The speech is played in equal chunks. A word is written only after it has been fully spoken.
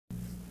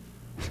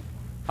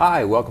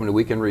Hi, welcome to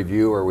Weekend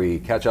Review, where we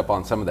catch up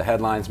on some of the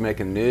headlines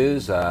making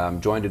news.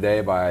 I'm joined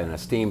today by an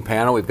esteemed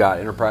panel. We've got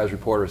Enterprise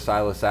reporter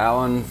Silas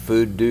Allen,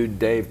 food dude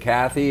Dave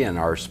Cathey, and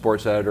our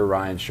sports editor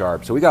Ryan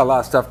Sharp. So we got a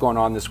lot of stuff going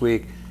on this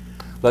week.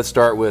 Let's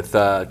start with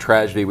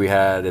tragedy we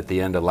had at the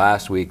end of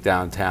last week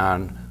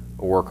downtown,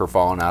 a worker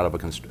falling out of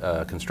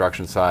a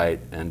construction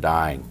site and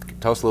dying.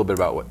 Tell us a little bit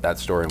about that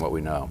story and what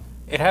we know.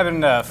 It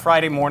happened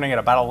Friday morning at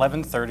about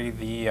 11:30.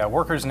 The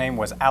worker's name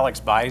was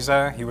Alex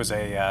Baiza. He was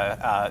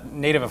a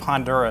native of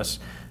Honduras,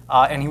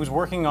 and he was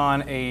working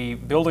on a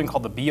building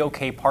called the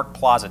BOK Park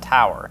Plaza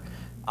Tower.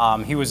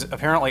 He was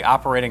apparently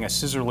operating a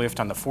scissor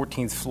lift on the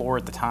 14th floor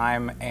at the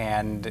time,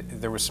 and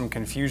there was some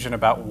confusion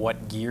about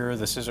what gear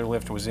the scissor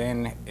lift was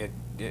in.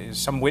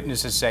 Some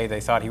witnesses say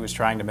they thought he was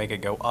trying to make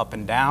it go up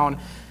and down,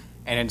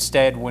 and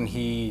instead when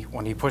he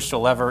pushed a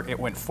lever, it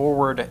went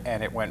forward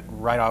and it went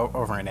right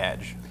over an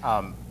edge.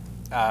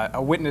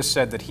 A witness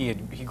said that he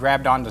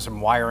grabbed onto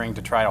some wiring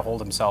to try to hold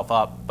himself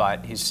up,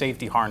 but his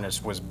safety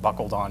harness was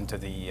buckled onto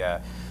the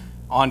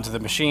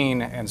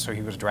machine, and so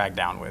he was dragged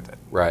down with it.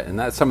 Right, and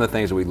that's some of the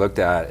things that we looked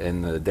at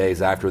in the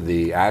days after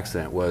the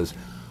accident was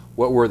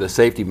what were the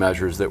safety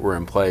measures that were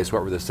in place,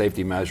 what were the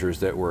safety measures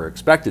that were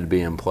expected to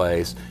be in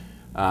place.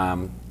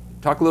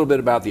 Talk a little bit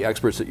about the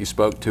experts that you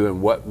spoke to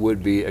and what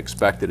would be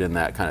expected in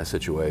that kind of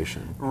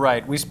situation.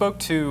 Right. We spoke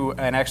to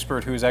an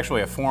expert who is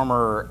actually a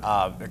former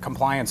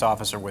compliance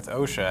officer with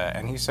OSHA,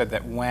 and he said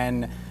that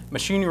when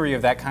machinery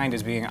of that kind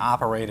is being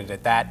operated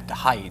at that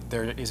height,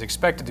 there is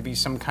expected to be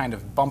some kind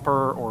of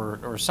bumper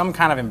or some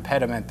kind of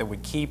impediment that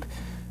would keep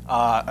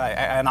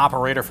an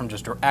operator from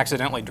just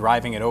accidentally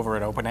driving it over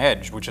an open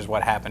edge, which is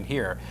what happened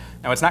here.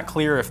 Now, it's not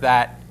clear if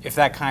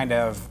that kind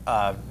of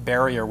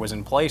barrier was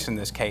in place in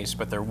this case,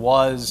 but there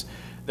was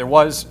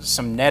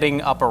some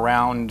netting up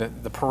around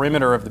the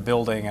perimeter of the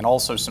building and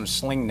also some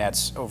sling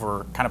nets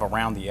over kind of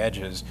around the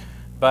edges.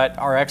 But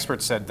our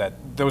experts said that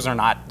those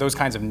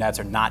kinds of nets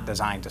are not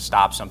designed to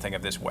stop something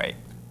of this weight.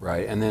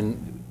 Right, and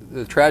then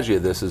the tragedy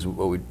of this is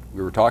what we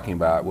were talking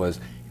about was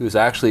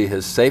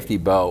his safety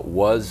belt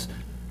was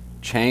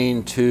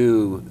chained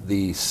to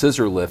the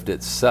scissor lift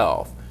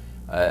itself,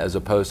 as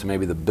opposed to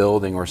maybe the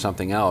building or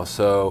something else.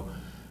 So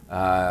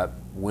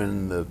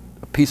when the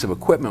piece of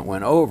equipment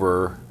went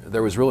over,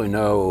 there was really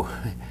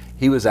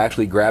he was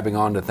actually grabbing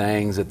onto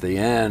things at the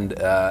end,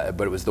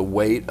 but it was the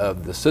weight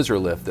of the scissor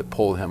lift that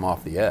pulled him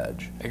off the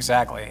edge.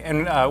 Exactly,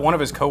 and one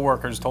of his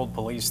coworkers told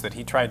police that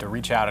he tried to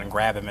reach out and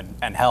grab him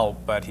and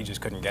help, but he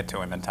just couldn't get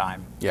to him in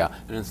time. Yeah,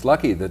 and it's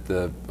lucky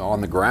that on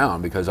the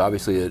ground, because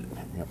obviously it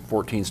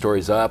 14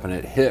 stories up, and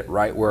it hit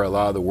right where a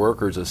lot of the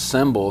workers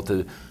assemble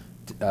to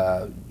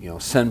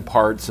send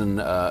parts and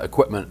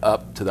equipment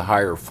up to the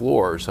higher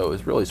floors. So it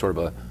was really sort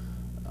of a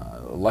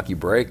lucky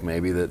break,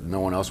 maybe, that no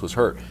one else was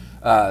hurt.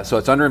 So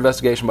it's under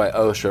investigation by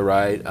OSHA,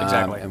 right?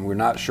 Exactly. And we're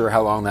not sure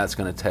how long that's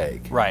going to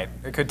take. Right.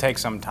 It could take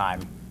some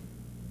time.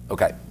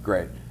 Okay,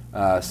 great.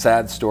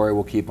 Sad story.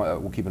 We'll keep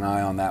an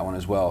eye on that one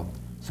as well.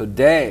 So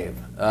Dave,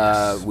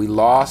 yes. We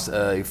lost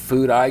a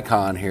food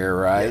icon here,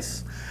 right?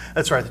 Yes,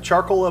 that's right. The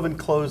charcoal oven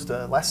closed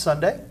last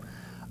Sunday.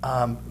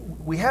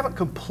 We haven't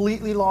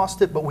completely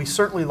lost it, but we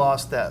certainly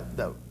lost that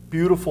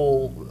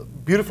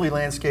beautifully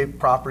landscaped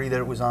property that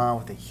it was on,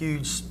 with a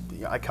huge,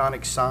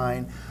 iconic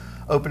sign.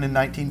 Opened in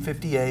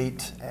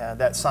 1958.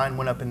 That sign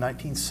went up in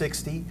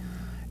 1960,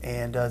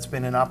 and it's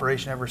been in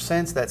operation ever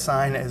since. That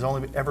sign has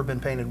only ever been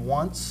painted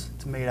once.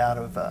 It's made out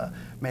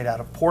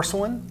of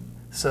porcelain,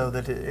 so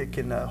that it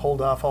can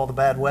hold off all the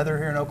bad weather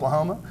here in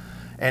Oklahoma.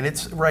 And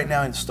it's right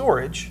now in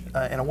storage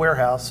in a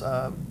warehouse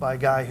by a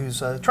guy who's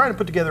trying to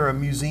put together a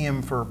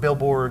museum for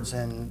billboards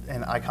and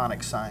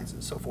iconic signs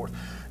and so forth.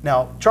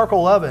 Now,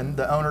 Charcoal Oven,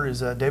 the owner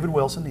is David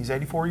Wilson. He's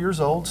 84 years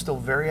old, still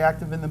very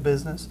active in the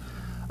business.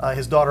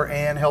 His daughter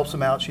Ann helps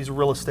him out. She's a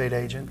real estate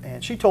agent,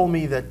 and she told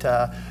me that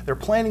they're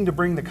planning to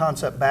bring the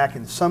concept back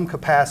in some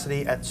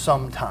capacity at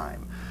some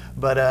time.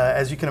 But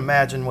as you can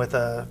imagine, with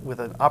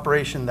an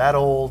operation that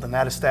old and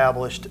that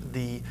established,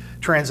 the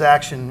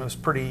transaction was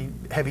pretty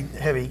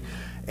heavy,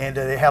 and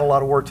they had a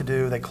lot of work to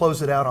do. They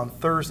closed it out on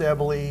Thursday, I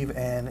believe,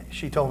 and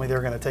she told me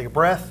they're going to take a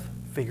breath,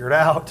 figure it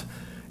out,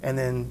 and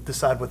then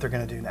decide what they're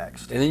going to do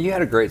next. And then you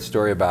had a great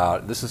story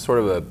about, this is sort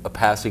of a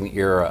passing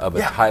era of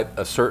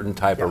a certain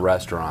type of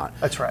restaurant.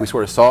 That's right. We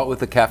sort of saw it with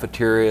the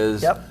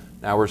cafeterias. Yep.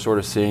 Now we're sort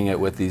of seeing it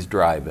with these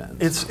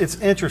drive-ins. It's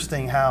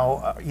interesting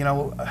how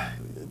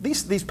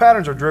these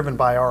patterns are driven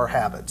by our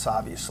habits,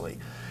 obviously,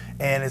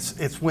 and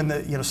it's when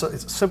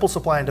it's simple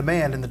supply and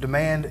the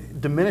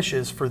demand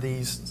diminishes for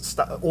these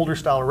older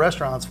style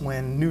restaurants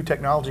when new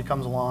technology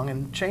comes along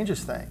and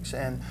changes things.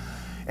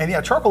 And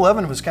yeah, Charcoal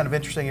Oven was kind of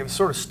interesting. It was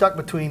sort of stuck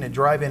between a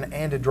drive-in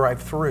and a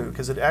drive-through,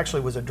 because it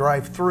actually was a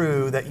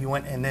drive-through that you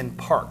went and then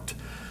parked.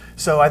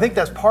 So I think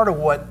that's part of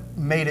what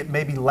made it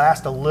maybe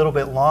last a little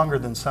bit longer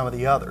than some of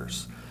the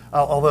others.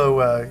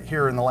 Although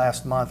here in the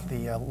last month,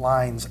 the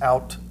lines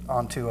out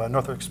onto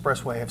Norfolk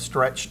Expressway have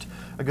stretched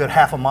a good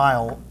half a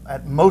mile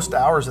at most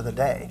hours of the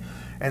day.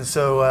 And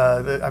so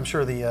I'm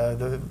sure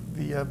the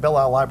Belle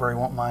Isle Library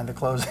won't mind the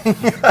closing.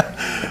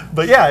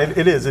 But yeah,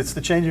 it is. It's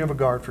the changing of a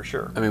guard for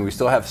sure. I mean, we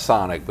still have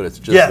Sonic, but it's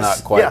just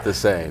not quite the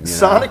same.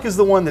 Sonic is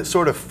the one that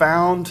sort of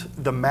found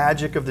the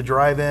magic of the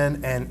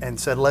drive-in and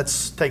said,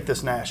 let's take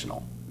this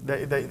national.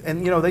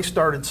 They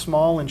started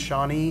small in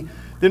Shawnee,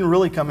 didn't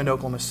really come into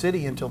Oklahoma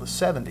City until the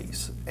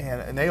 70s,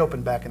 and they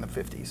opened back in the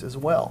 50s as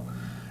well.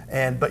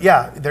 But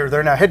yeah,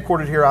 they're now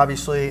headquartered here,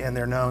 obviously, and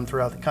they're known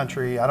throughout the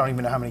country. I don't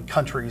even know how many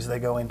countries they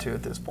go into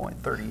at this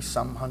point,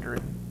 30-some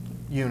hundred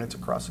units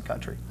across the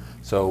country.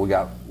 So we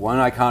got one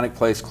iconic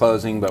place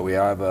closing, but we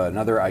have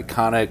another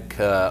iconic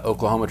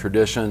Oklahoma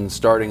tradition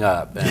starting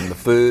up, and the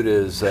food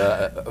is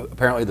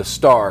apparently the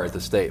star at the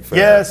State Fair.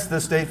 Yes,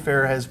 the State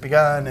Fair has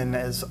begun, and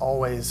as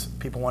always,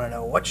 people want to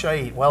know, what should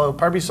I eat? Well, it'll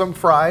probably be something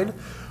fried,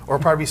 or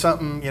probably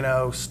something,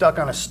 stuck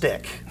on a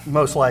stick,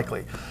 most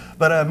likely.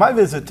 But my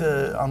visit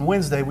on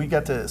Wednesday, we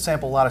got to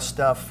sample a lot of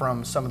stuff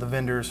from some of the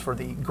vendors for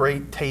the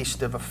Great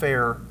Taste of a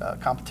Fair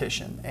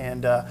competition.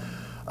 And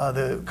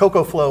the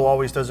Cocoa Flow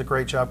always does a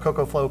great job.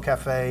 Cocoa Flow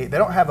Cafe. They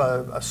don't have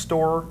a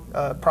store,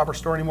 proper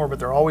store anymore, but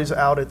they're always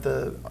out at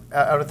the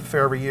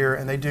fair every year,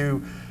 and they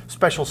do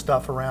special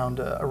stuff around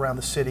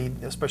the city,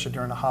 especially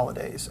during the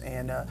holidays.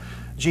 And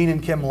Gene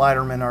and Kim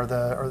Leiterman are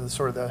the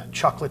sort of the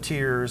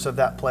chocolatiers of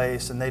that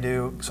place, and they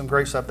do some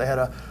great stuff. They had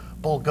a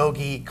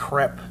bulgogi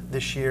crepe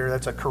this year.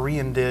 That's a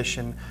Korean dish,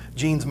 and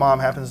Gene's mom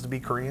happens to be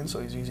Korean, so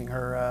he's using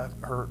her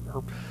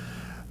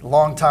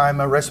long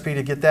time recipe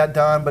to get that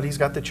done. But he's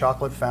got the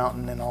chocolate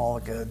fountain and all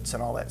the goods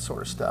and all that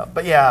sort of stuff.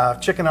 But yeah,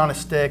 chicken on a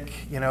stick,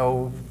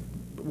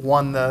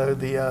 won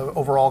the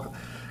overall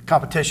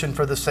competition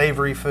for the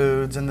savory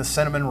foods, and the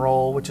cinnamon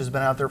roll, which has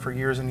been out there for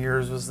years and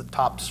years, was the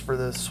tops for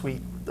the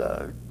sweet.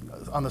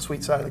 On the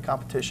sweet side of the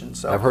competition.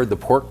 So I've heard the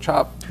pork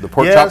chop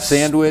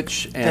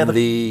sandwich, and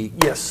the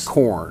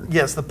corn.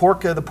 Yes, the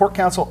pork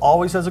council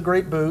always has a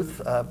great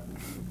booth.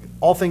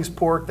 All things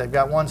pork. They've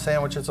got one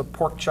sandwich. It's a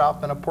pork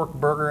chop and a pork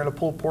burger and a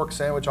pulled pork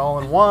sandwich all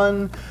in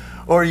one.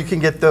 Or you can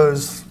get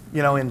those,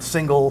 in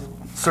single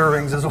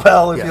servings as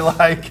well if you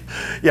like.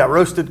 Yeah,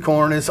 roasted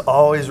corn is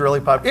always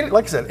really popular.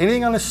 Like I said,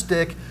 anything on a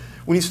stick.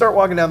 When you start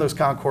walking down those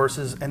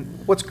concourses,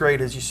 and what's great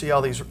is you see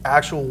all these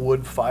actual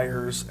wood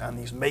fires and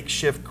these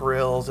makeshift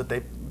grills that they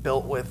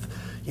built with,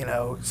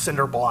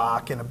 cinder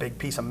block and a big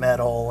piece of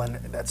metal, and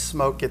that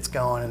smoke gets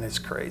going, and it's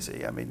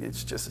crazy. I mean,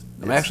 it's just.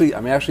 I'm actually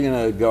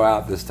going to go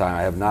out this time.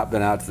 I have not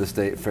been out to the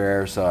State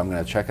Fair, so I'm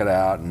going to check it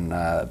out,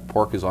 and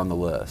pork is on the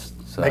list.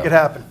 So. Make it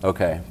happen.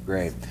 Okay,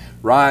 great.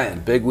 Ryan,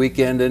 big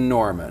weekend in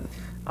Norman.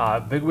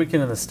 Big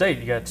weekend in the state.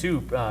 You got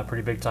two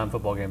pretty big time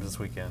football games this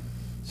weekend.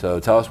 So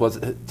tell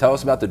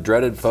us about the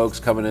dreaded folks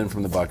coming in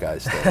from the Buckeye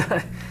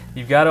State.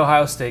 You've got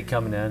Ohio State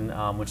coming in,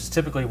 which is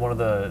typically one of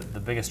the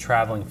biggest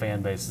traveling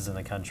fan bases in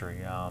the country.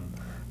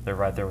 They're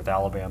right there with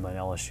Alabama and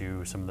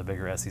LSU, some of the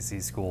bigger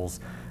SEC schools.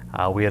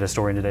 We had a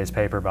story in today's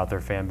paper about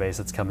their fan base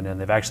that's coming in.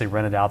 They've actually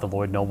rented out the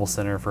Lloyd Noble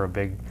Center for a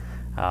big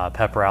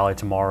pep rally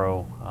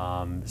tomorrow.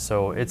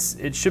 So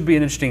it should be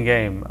an interesting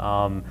game.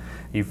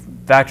 You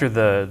factor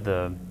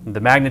the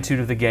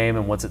magnitude of the game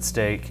and what's at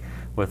stake.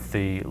 With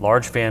the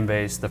large fan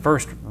base, the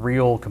first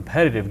real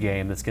competitive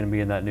game that's going to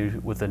be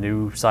in with the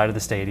new side of the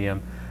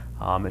stadium.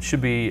 It should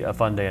be a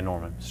fun day in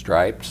Norman.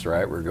 Stripes,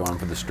 right? We're going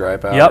for the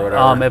stripe out. Yep. Or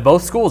whatever. At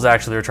both schools,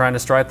 actually, they're trying to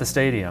stripe the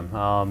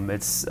stadium.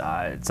 It's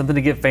something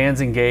to get fans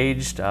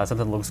engaged. Something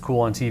that looks cool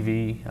on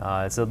TV.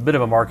 It's a bit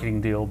of a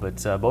marketing deal,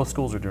 but both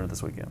schools are doing it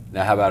this weekend.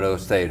 Now, how about O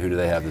State? Who do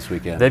they have this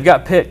weekend? They've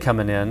got Pitt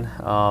coming in,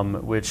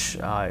 which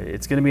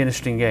it's going to be an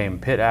interesting game.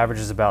 Pitt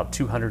averages about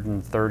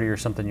 230 or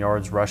something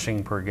yards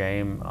rushing per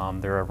game.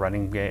 They're a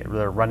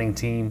running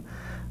team.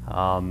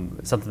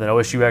 Something that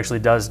OSU actually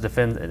does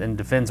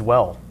defends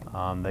well.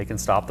 They can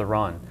stop the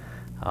run.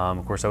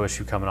 Of course,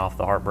 OSU coming off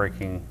the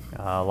heartbreaking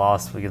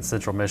loss against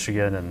Central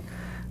Michigan, and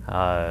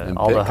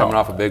all Pitt the coming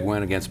off a big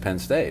win against Penn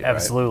State.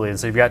 Absolutely, right? And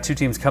so you've got two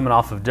teams coming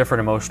off of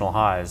different emotional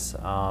highs,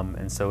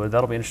 and so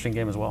that'll be an interesting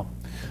game as well.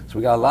 So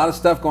we got a lot of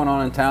stuff going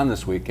on in town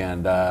this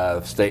weekend: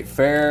 State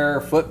Fair,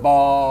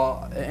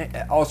 football,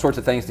 all sorts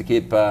of things to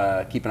keep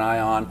an eye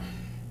on.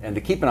 And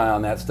to keep an eye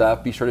on that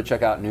stuff, be sure to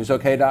check out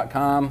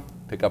newsok.com.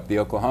 Pick up the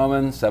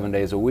Oklahoman 7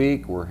 days a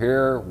week. We're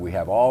here. We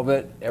have all of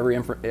it, every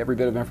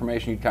bit of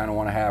information you kind of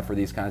want to have for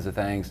these kinds of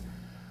things.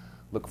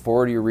 Look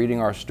forward to you reading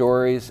our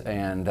stories,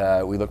 and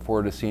we look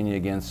forward to seeing you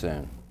again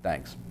soon.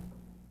 Thanks.